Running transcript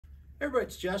Hey everybody,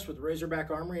 it's Jess with Razorback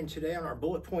Armory, and today on our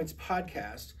Bullet Points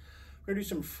podcast, we're going to do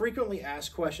some frequently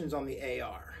asked questions on the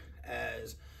AR,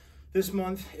 as this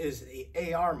month is the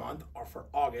AR month, or for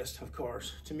August, of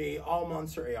course. To me, all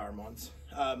months are AR months.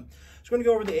 So we're going to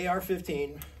go over the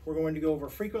AR-15. We're going to go over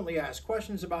frequently asked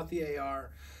questions about the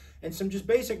AR, and some just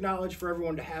basic knowledge for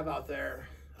everyone to have out there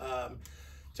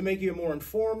to make you a more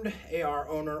informed AR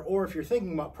owner, or if you're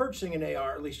thinking about purchasing an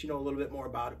AR, at least you know a little bit more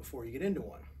about it before you get into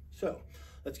one. So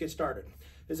let's get started.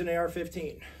 This is an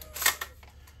AR-15.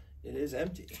 It is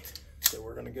empty. So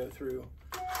we're gonna go through,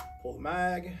 pull the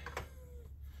mag,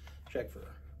 check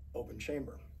for open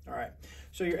chamber. All right,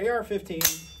 so your AR-15,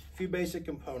 a few basic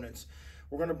components.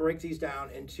 We're gonna break these down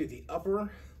into the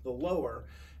upper, the lower,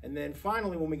 and then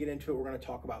finally when we get into it, we're gonna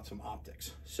talk about some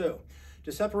optics. So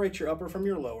to separate your upper from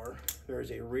your lower, there is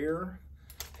a rear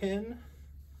pin,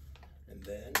 and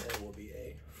then there will be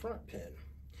a front pin.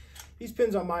 These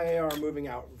pins on my AR are moving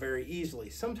out very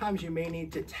easily. Sometimes you may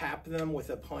need to tap them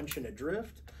with a punch and a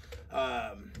drift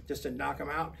just to knock them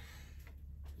out.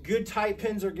 Good tight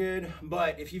pins are good,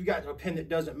 but if you've got a pin that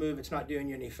doesn't move, it's not doing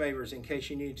you any favors in case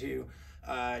you need to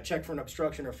check for an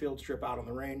obstruction or field strip out on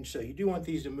the range. So you do want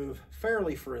these to move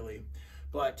fairly freely,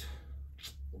 but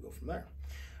we'll go from there.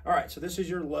 All right, so this is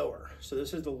your lower. So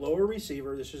this is the lower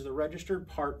receiver. This is the registered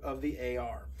part of the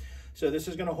AR. So this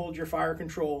is gonna hold your fire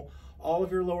control, all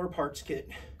of your lower parts kit,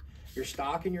 your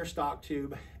stock and your stock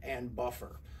tube, and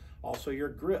buffer. Also your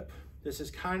grip. This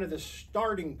is kind of the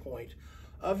starting point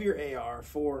of your AR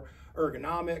for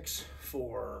ergonomics,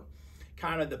 for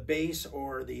kind of the base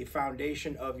or the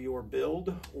foundation of your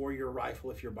build or your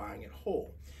rifle if you're buying it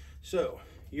whole. So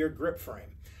your grip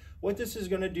frame. What this is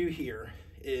gonna do here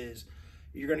is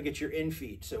you're gonna get your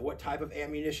in-feed. So what type of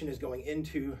ammunition is going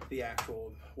into the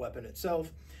actual weapon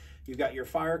itself. You've got your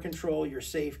fire control, your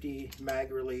safety,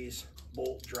 mag release,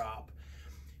 bolt drop,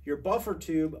 your buffer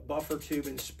tube,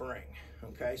 and spring.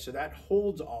 Okay, so that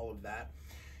holds all of that.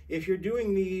 If you're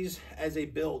doing these as a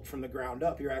build from the ground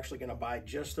up, you're actually gonna buy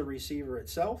just the receiver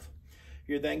itself.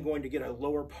 You're then going to get a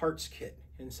lower parts kit.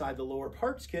 Inside the lower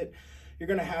parts kit, you're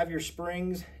gonna have your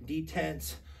springs,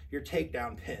 detents, your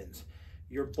takedown pins,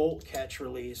 your bolt catch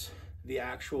release, the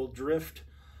actual drift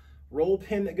roll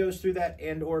pin that goes through that,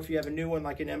 and or if you have a new one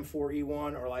like an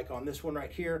M4E1 or like on this one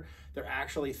right here, they're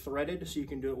actually threaded so you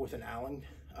can do it with an Allen.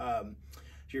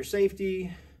 Your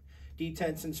safety,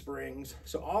 detents, and springs.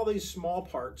 So all these small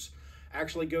parts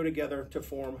actually go together to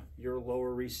form your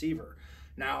lower receiver.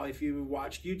 Now, if you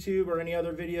watched YouTube or any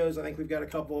other videos, I think we've got a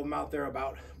couple of them out there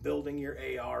about building your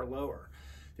AR lower.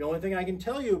 The only thing I can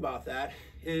tell you about that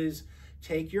is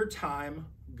take your time,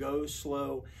 go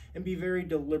slow, and be very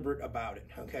deliberate about it,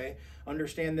 okay?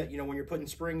 Understand that, you know, when you're putting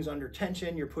springs under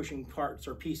tension, you're pushing parts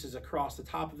or pieces across the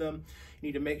top of them. You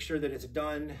need to make sure that it's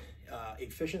done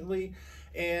efficiently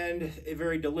and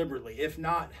very deliberately. If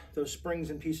not, those springs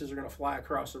and pieces are gonna fly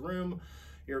across the room.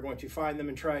 You're going to find them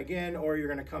and try again, or you're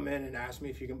gonna come in and ask me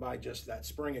if you can buy just that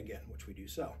spring again, which we do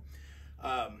sell.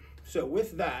 So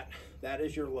with that, that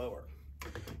is your lower.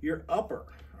 Your upper,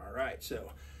 all right, so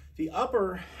the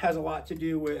upper has a lot to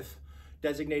do with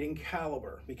designating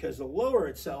caliber, because the lower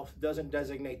itself doesn't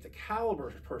designate the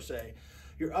caliber per se.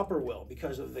 Your upper will,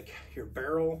 because of your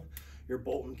barrel, your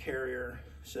bolt and carrier.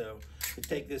 So to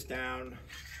take this down,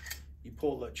 you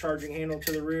pull the charging handle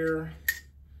to the rear,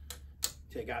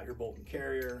 take out your bolt and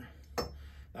carrier.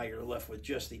 Now you're left with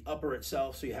just the upper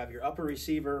itself. So you have your upper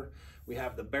receiver, we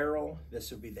have the barrel, this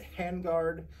would be the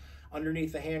handguard.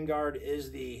 Underneath the handguard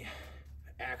is the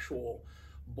actual,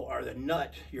 or the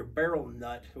nut, your barrel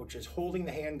nut, which is holding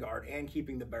the handguard and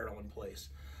keeping the barrel in place.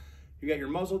 You got your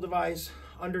muzzle device.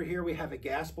 Under here we have a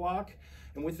gas block,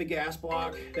 and with the gas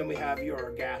block, then we have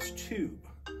your gas tube.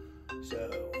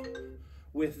 So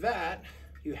with that,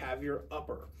 you have your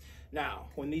upper. Now,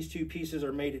 when these two pieces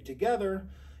are mated together,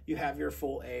 you have your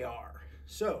full AR.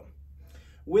 So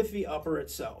with the upper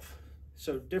itself,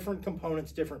 so different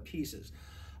components, different pieces.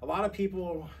 A lot of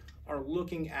people are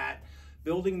looking at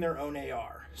building their own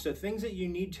AR. So things that you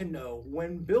need to know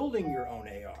when building your own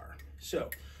AR. So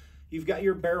you've got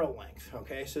your barrel length,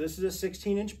 okay? So this is a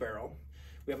 16-inch barrel.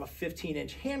 We have a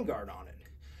 15-inch handguard on it.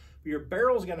 Your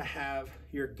barrel is gonna have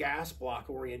your gas block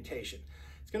orientation.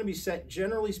 It's gonna be set,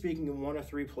 generally speaking, in one of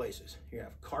three places. You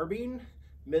have carbine,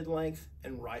 mid-length,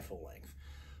 and rifle length.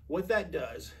 What that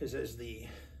does is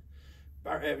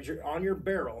on your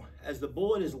barrel, as the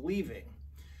bullet is leaving,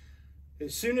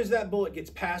 as soon as that bullet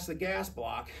gets past the gas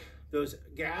block, those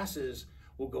gases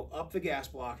will go up the gas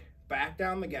block, back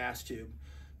down the gas tube,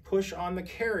 push on the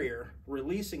carrier,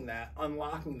 releasing that,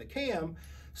 unlocking the cam,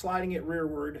 sliding it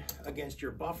rearward against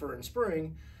your buffer and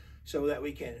spring, so that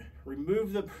we can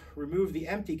remove the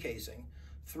empty casing,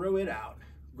 throw it out,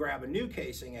 grab a new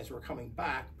casing as we're coming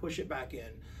back, push it back in,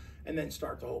 and then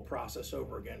start the whole process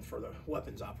over again for the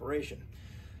weapons operation.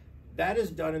 That is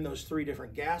done in those 3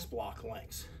 different gas block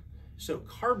lengths. So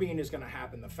carbine is going to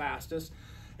happen the fastest,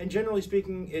 and generally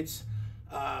speaking, it's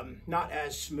not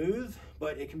as smooth,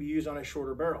 but it can be used on a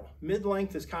shorter barrel.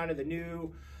 Mid-length is kind of the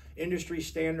new industry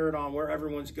standard on where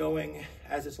everyone's going,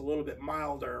 as it's a little bit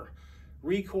milder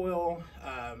recoil,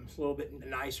 it's a little bit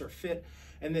nicer fit.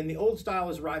 And then the old style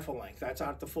is rifle length. That's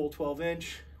out the full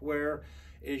 12-inch, where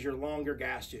it is your longer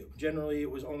gas tube. Generally,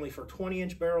 it was only for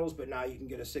 20-inch barrels, but now you can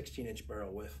get a 16-inch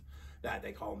barrel with that.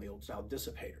 They call them the old style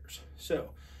dissipators.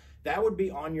 So that would be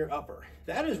on your upper.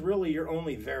 That is really your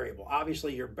only variable.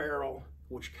 Obviously, your barrel,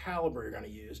 which caliber you're going to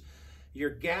use, your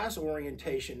gas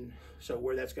orientation, so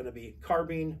where that's going to be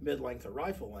carbine, mid-length, or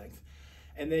rifle length,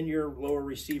 and then your lower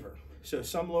receiver. So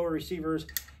some lower receivers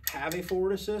have a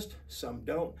forward assist, some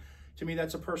don't. To me,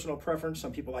 that's a personal preference.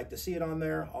 Some people like to see it on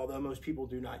there, although most people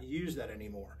do not use that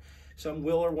anymore. Some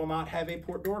will or will not have a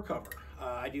port door cover.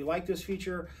 I do like this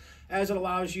feature as it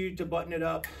allows you to button it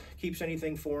up, keeps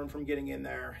anything foreign from getting in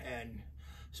there and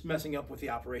messing up with the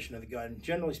operation of the gun.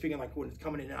 Generally speaking, like when it's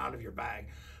coming in and out of your bag,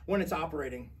 when it's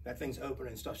operating, that thing's open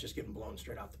and stuff's just getting blown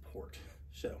straight out the port.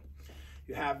 So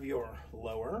you have your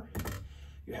lower,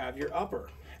 you have your upper.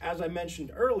 As I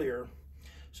mentioned earlier,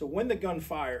 so when the gun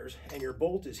fires and your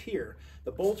bolt is here,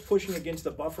 the bolt's pushing against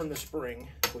the buffer and the spring,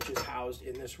 which is housed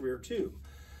in this rear tube.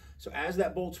 So as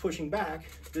that bolt's pushing back,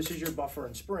 this is your buffer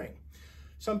and spring.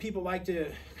 Some people like to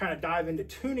kind of dive into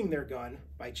tuning their gun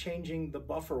by changing the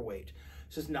buffer weight.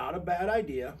 This is not a bad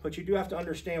idea, but you do have to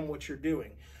understand what you're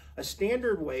doing. A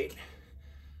standard weight,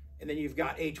 and then you've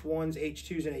got H1s,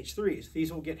 H2s, and H3s.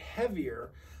 These will get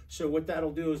heavier, so what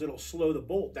that'll do is it'll slow the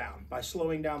bolt down. By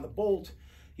slowing down the bolt,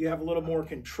 you have a little more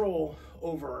control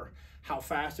over how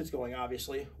fast it's going,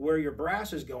 obviously, where your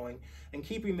brass is going, and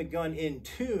keeping the gun in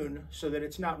tune so that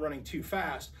it's not running too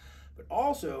fast. But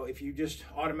also, if you just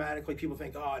automatically, people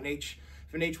think, oh,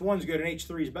 if an H1's good, an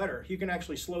H3 is better. You can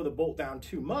actually slow the bolt down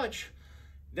too much,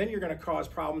 then you're going to cause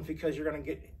problems because you're going to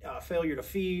get failure to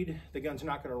feed. The gun's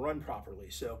not going to run properly.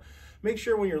 So make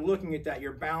sure when you're looking at that,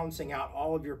 you're balancing out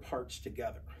all of your parts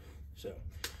together. So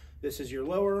this is your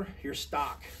lower, your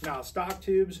stock. Now, stock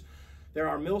tubes, there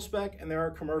are mil-spec and there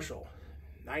are commercial.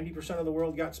 90% of the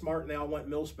world got smart and they all went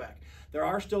mil-spec. There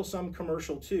are still some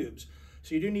commercial tubes.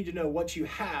 So you do need to know what you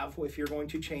have if you're going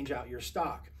to change out your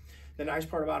stock. The nice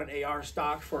part about an AR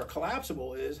stock for a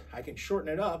collapsible is I can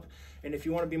shorten it up, and if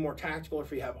you want to be more tactical,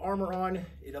 if you have armor on,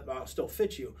 it'll still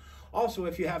fit you. Also,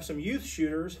 if you have some youth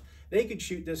shooters, they could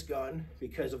shoot this gun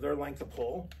because of their length of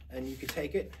pull, and you could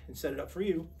take it and set it up for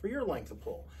you for your length of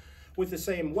pull with the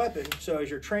same weapon. So as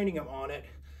you're training them on it,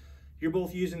 you're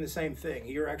both using the same thing.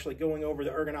 You're actually going over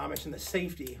the ergonomics and the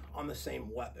safety on the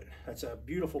same weapon. That's a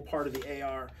beautiful part of the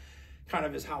AR, kind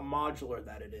of is how modular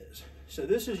that it is. So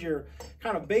this is your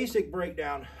kind of basic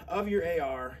breakdown of your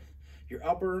AR, your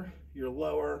upper, your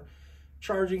lower,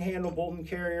 charging handle, bolt and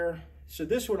carrier. So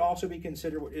this would also be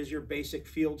considered what is your basic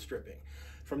field stripping.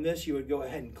 From this, you would go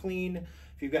ahead and clean.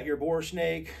 If you've got your bore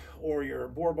snake or your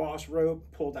bore boss rope,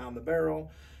 pull down the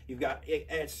barrel. You've got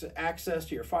access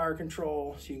to your fire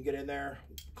control, so you can get in there,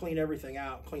 clean everything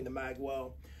out, clean the mag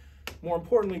well. More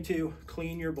importantly too,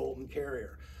 clean your bolt and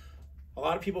carrier. A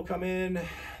lot of people come in,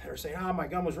 they're saying, oh, my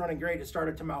gun was running great, it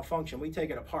started to malfunction. We take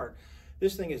it apart.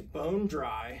 This thing is bone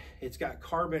dry. It's got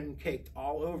carbon caked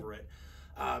all over it.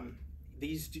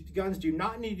 These guns do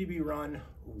not need to be run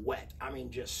wet. I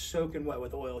mean, just soaking wet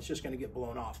with oil. It's just going to get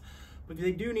blown off. But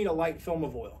they do need a light film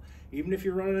of oil. Even if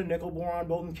you're running a nickel boron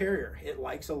bolt and carrier, it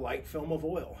likes a light film of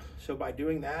oil. So by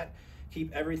doing that,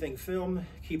 keep everything filmed,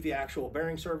 keep the actual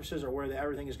bearing surfaces or where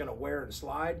everything is going to wear and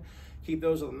slide, keep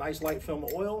those with a nice light film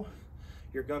of oil.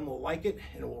 Your gun will like it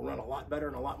and it will run a lot better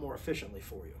and a lot more efficiently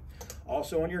for you.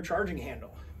 Also on your charging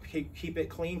handle, keep it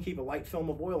clean, keep a light film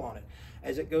of oil on it.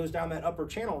 As it goes down that upper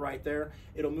channel right there,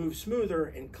 it'll move smoother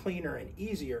and cleaner and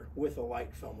easier with a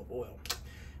light film of oil.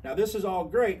 Now this is all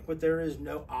great, but there is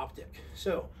no optic.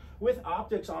 So with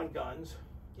optics on guns,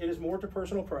 it is more to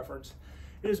personal preference.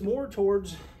 It is more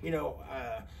towards,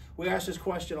 we ask this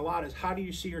question a lot, is how do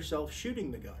you see yourself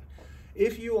shooting the gun?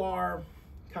 If you are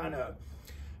kind of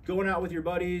going out with your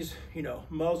buddies,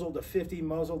 muzzle to 50,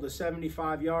 muzzle to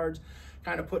 75 yards,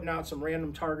 kind of putting out some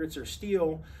random targets or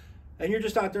steel, and you're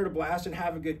just out there to blast and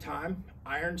have a good time,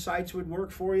 iron sights would work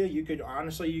for you. You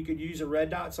could use a red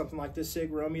dot, something like this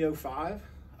Sig Romeo 5.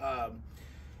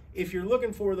 If you're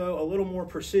looking for, though, a little more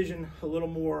precision, a little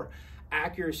more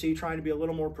accuracy, trying to be a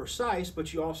little more precise,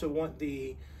 but you also want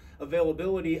the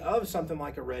availability of something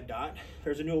like a red dot,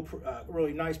 there's a new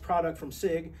really nice product from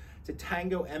SIG. It's a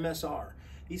Tango MSR.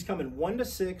 These come in 1 to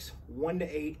 6, 1 to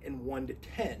 8, and 1 to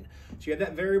 10. So you have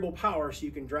that variable power, so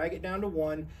you can drag it down to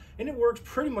 1, and it works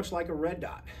pretty much like a red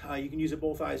dot. You can use it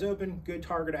both eyes open, good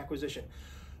target acquisition.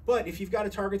 But if you've got a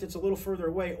target that's a little further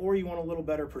away, or you want a little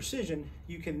better precision,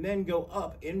 you can then go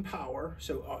up in power,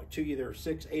 so to either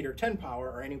 6, 8, or 10 power,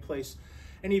 or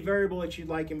any variable that you'd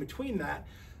like in between that,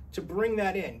 to bring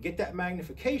that in, get that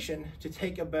magnification to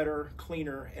take a better,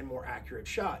 cleaner, and more accurate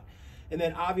shot. And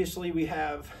then obviously we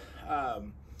have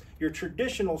your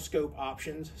traditional scope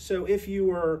options. So if you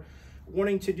were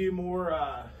wanting to do more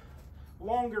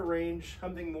longer range,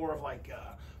 something more of like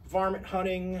varmint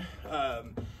hunting, a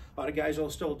lot of guys will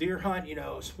still deer hunt, you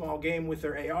know, small game with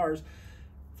their ARs,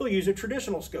 they'll use a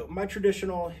traditional scope. My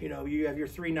traditional, you know, you have your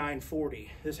 3.940.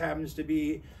 This happens to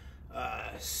be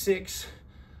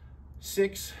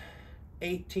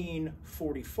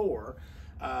 6.1844.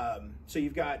 So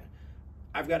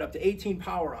I've got up to 18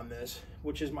 power on this,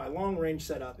 which is my long range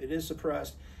setup. It is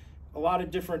suppressed. A lot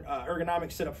of different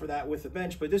ergonomic setup for that with the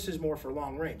bench, but this is more for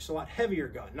long range. So a lot heavier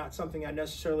gun, not something I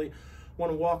necessarily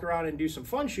want to walk around and do some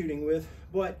fun shooting with,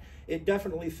 but it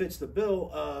definitely fits the bill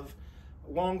of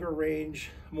longer range,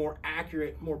 more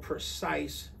accurate, more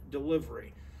precise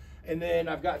delivery. And then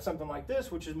I've got something like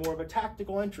this, which is more of a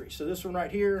tactical entry. So this one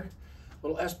right here,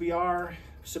 little SBR,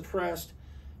 suppressed.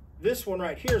 This one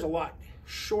right here is a lot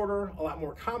shorter, a lot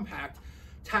more compact,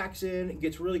 tacks in,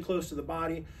 gets really close to the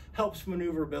body, helps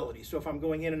maneuverability. So if I'm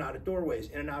going in and out of doorways,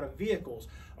 in and out of vehicles,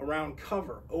 around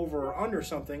cover, over or under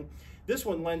something, this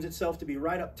one lends itself to be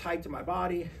right up tight to my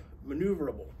body,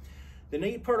 maneuverable. The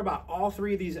neat part about all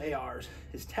three of these ARs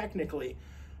is technically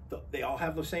they all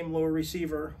have the same lower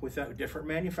receiver with a different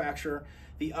manufacturer.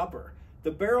 The upper,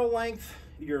 the barrel length,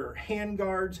 your hand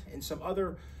guards, and some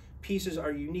other pieces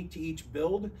are unique to each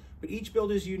build, but each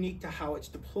build is unique to how it's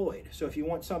deployed. So if you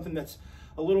want something that's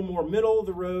a little more middle of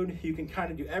the road, you can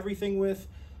kind of do everything with,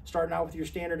 starting out with your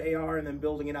standard AR and then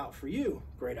building it out for you,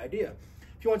 great idea.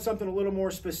 If you want something a little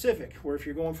more specific, where if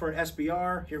you're going for an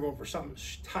SBR, you're going for something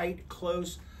tight,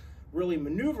 close, really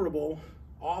maneuverable,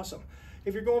 awesome.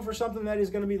 If you're going for something that is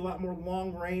going to be a lot more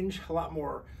long range, a lot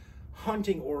more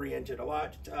hunting oriented, a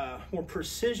lot more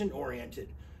precision oriented,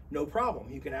 no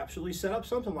problem. You can absolutely set up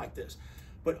something like this.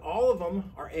 But all of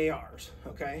them are ARs,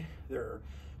 okay? They're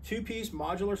two-piece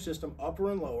modular system,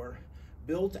 upper and lower,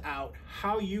 built out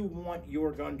how you want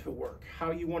your gun to work, how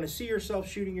you want to see yourself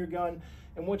shooting your gun,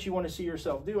 and what you want to see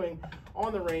yourself doing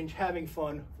on the range, having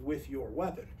fun with your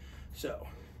weapon. So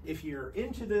if you're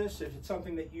into this, if it's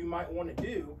something that you might want to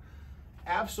do,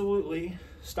 absolutely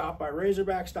stop by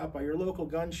Razorback, stop by your local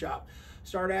gun shop,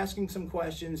 start asking some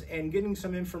questions and getting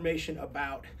some information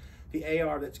about the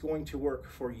AR that's going to work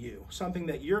for you. Something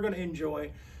that you're going to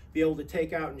enjoy, be able to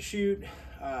take out and shoot,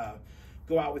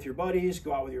 go out with your buddies,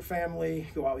 go out with your family,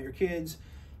 go out with your kids,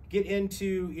 get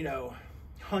into, you know,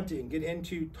 hunting, get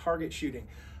into target shooting,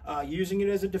 using it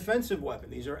as a defensive weapon.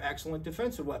 These are excellent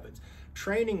defensive weapons.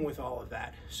 Training with all of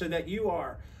that so that you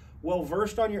are well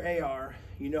versed on your AR,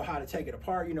 you know how to take it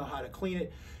apart, you know how to clean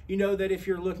it, you know that if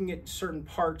you're looking at certain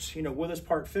parts, you know, will this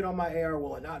part fit on my AR,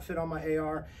 will it not fit on my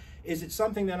AR? Is it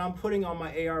something that I'm putting on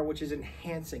my AR which is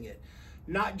enhancing it?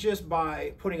 Not just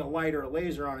by putting a light or a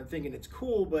laser on and thinking it's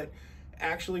cool, but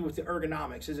actually with the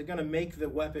ergonomics. Is it going to make the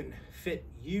weapon fit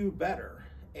you better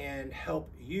and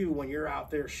help you when you're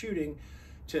out there shooting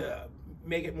to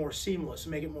make it more seamless,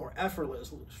 make it more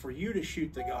effortless for you to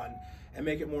shoot the gun and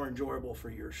make it more enjoyable for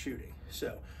your shooting?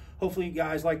 So hopefully you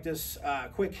guys like this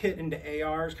quick hit into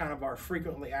ARs, kind of our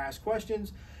frequently asked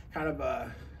questions, kind of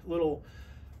a little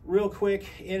real quick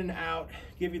in and out,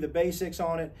 give you the basics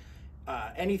on it.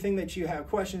 Anything that you have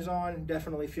questions on,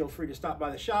 definitely feel free to stop by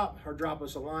the shop or drop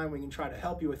us a line. We can try to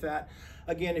help you with that.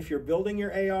 Again, if you're building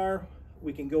your AR,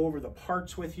 we can go over the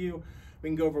parts with you. We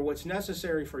can go over what's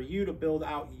necessary for you to build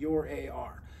out your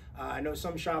AR. I know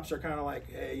some shops are kind of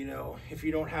like, hey, you know, if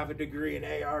you don't have a degree in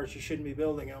ARs, you shouldn't be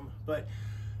building them. But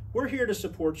we're here to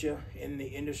support you in the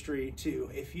industry too.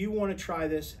 If you want to try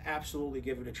this, absolutely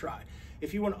give it a try.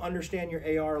 If you want to understand your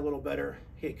AR a little better,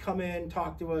 hey, come in,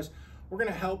 talk to us. We're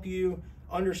going to help you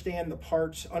understand the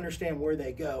parts, understand where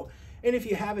they go. And if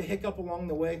you have a hiccup along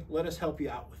the way, let us help you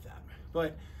out with that.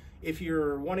 But if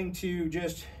you're wanting to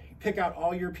just pick out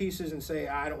all your pieces and say,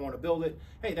 I don't want to build it,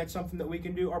 hey, that's something that we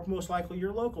can do, or most likely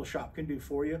your local shop can do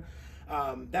for you.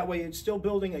 That way it's still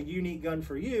building a unique gun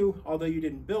for you. Although you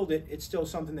didn't build it, it's still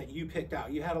something that you picked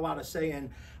out. You had a lot of say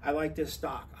in, I like this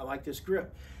stock, I like this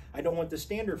grip. I don't want the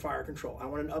standard fire control. I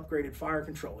want an upgraded fire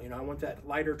control. You know, I want that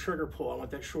lighter trigger pull. I want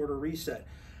that shorter reset.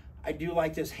 I do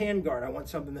like this handguard. I want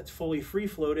something that's fully free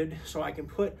floated so I can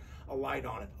put a light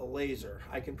on it, a laser.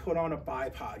 I can put on a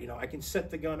bipod. You know, I can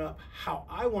set the gun up how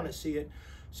I want to see it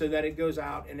so that it goes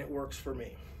out and it works for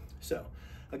me. So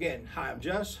again, hi, I'm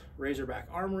Jess, Razorback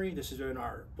Armory. This has been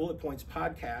our Bullet Points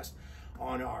podcast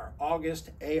on our August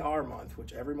AR month,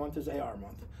 which every month is AR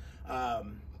month.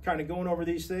 Kind of going over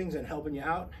these things and helping you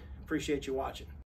out. Appreciate you watching.